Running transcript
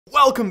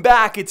Welcome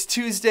back, it's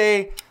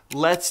Tuesday.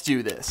 Let's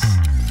do this.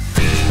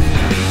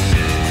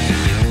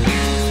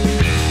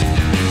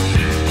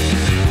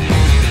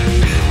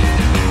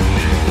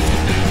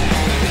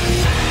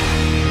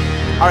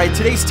 All right,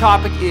 today's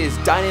topic is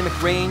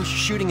dynamic range,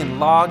 shooting in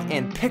log,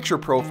 and picture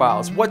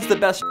profiles. What's the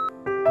best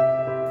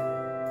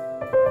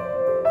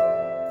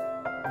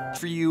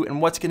for you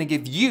and what's gonna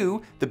give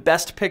you the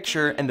best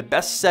picture and the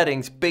best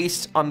settings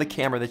based on the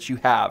camera that you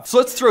have. So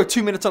let's throw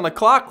 2 minutes on the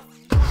clock.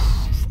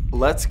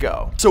 Let's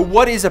go. So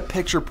what is a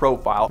picture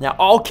profile? Now,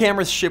 all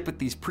cameras ship with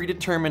these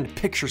predetermined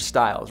picture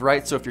styles,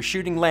 right? So if you're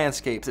shooting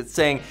landscapes, it's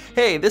saying,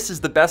 hey, this is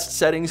the best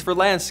settings for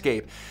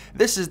landscape.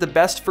 This is the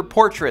best for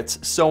portraits,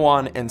 so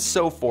on and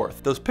so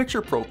forth. Those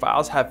picture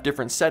profiles have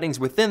different settings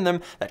within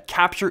them that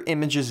capture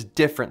images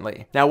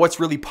differently. Now, what's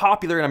really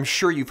popular, and I'm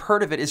sure you've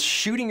heard of it, is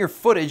shooting your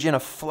footage in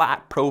a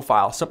flat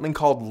profile, something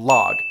called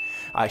log.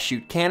 I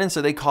shoot Canon,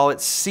 so they call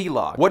it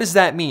C-Log. What does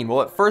that mean?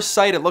 Well, at first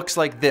sight, it looks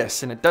like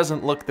this, and it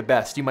doesn't look the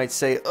best. You might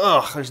say,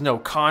 ugh, there's no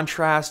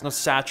contrast, no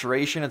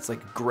saturation, it's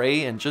like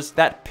gray, and just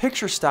that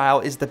picture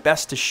style is the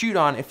best to shoot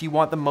on if you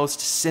want the most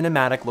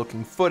cinematic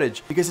looking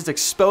footage, because it's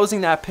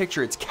exposing that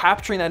picture, it's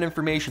capturing that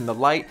information, the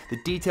light,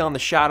 the detail, and the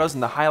shadows,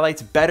 and the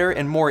highlights better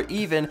and more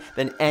even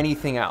than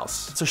anything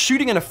else. So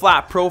shooting in a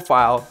flat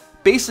profile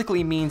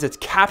basically means it's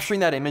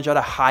capturing that image at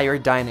a higher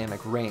dynamic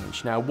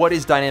range. Now, what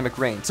is dynamic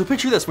range? So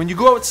picture this, when you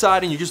go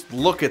outside and you just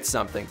look at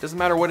something, doesn't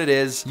matter what it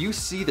is, you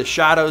see the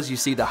shadows, you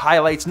see the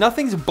highlights,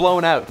 nothing's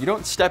blown out. You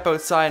don't step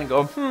outside and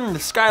go, the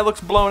sky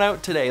looks blown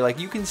out today. Like,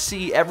 you can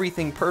see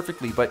everything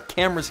perfectly, but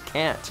cameras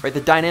can't, right?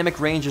 The dynamic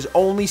range is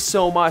only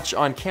so much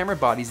on camera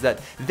bodies that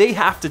they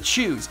have to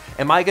choose.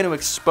 Am I gonna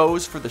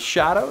expose for the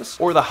shadows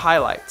or the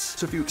highlights?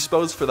 So if you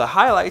expose for the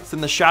highlights, then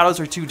the shadows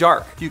are too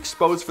dark. If you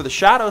expose for the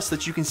shadows so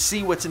that you can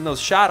see what's in those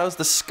shadows,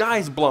 the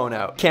sky's blown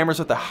out. Cameras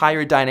with a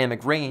higher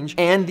dynamic range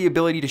and the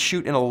ability to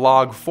shoot in a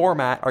log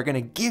format are gonna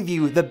give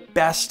you the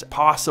best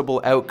possible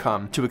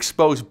outcome to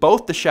expose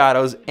both the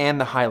shadows and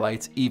the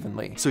highlights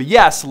evenly. So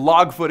yes,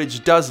 log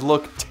footage does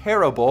look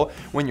terrible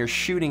when you're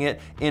shooting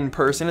it in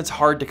person. It's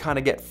hard to kind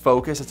of get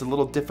focus. It's a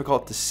little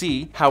difficult to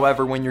see.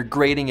 However, when you're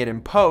grading it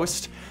in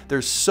post,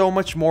 there's so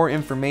much more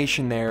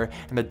information there,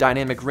 and the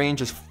dynamic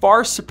range is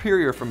far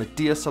superior from a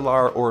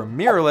DSLR or a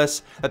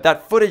mirrorless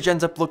that footage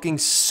ends up looking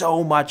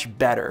so much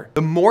better.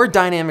 The more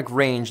dynamic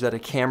range that a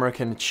camera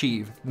can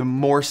achieve, the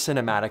more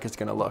cinematic it's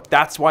gonna look.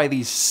 That's why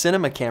these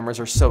cinema cameras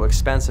are so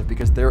expensive,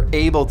 because they're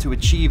able to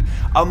achieve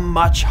a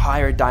much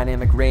higher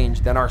dynamic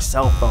range than our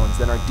cell phones,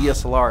 than our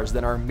DSLRs,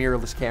 than our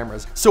mirrorless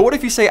cameras. So what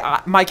if you say,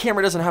 my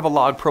camera doesn't have a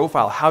log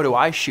profile, how do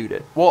I shoot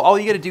it? Well, all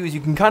you gotta do is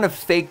you can kind of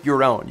fake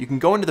your own. You can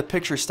go into the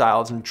picture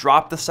styles and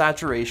drop the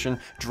saturation,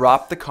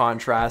 drop the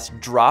contrast,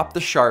 drop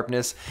the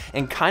sharpness,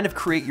 and kind of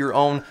create your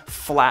own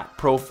flat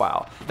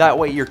profile. That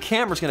way your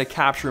camera's gonna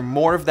capture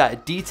more of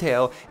that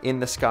detail in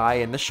the sky,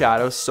 in the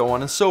shadows, so on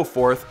and so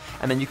forth,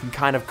 and then you can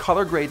kind of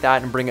color grade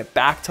that and bring it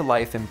back to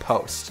life in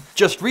post.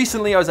 Just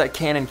recently I was at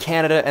Canon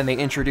Canada and they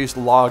introduced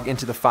log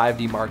into the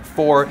 5D Mark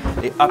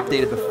IV. They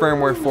updated the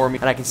firmware for me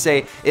and I can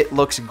say it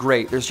looks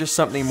great. There's just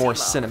something more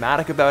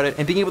cinematic about it,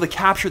 and being able to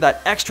capture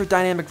that extra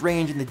dynamic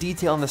range and the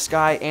detail in the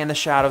sky and the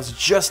shadows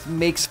just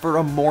makes for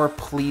a more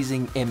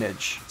pleasing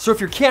image. So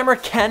if your camera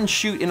can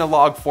shoot in a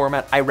log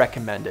format, I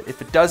recommend it.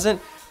 If it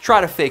doesn't, try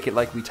to fake it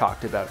like we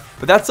talked about.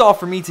 But that's all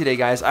for me today,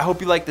 guys. I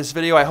hope you liked this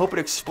video. I hope it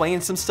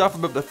explains some stuff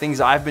about the things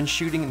I've been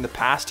shooting in the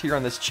past here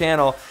on this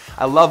channel.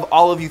 I love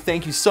all of you.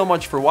 Thank you so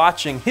much for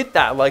watching. Hit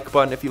that like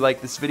button if you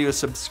like this video.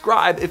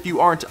 Subscribe if you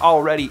aren't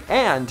already.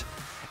 And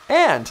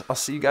I'll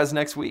see you guys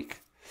next week.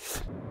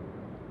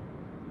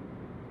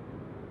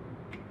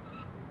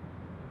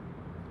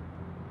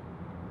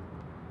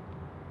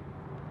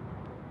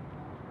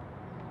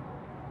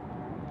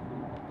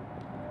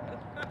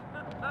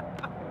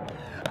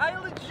 I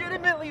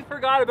legitimately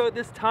forgot about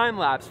this time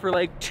lapse for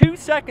like 2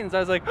 seconds. I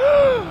was like,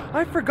 oh,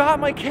 I forgot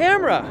my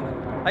camera.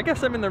 I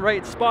guess I'm in the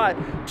right spot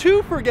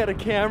to forget a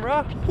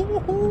camera.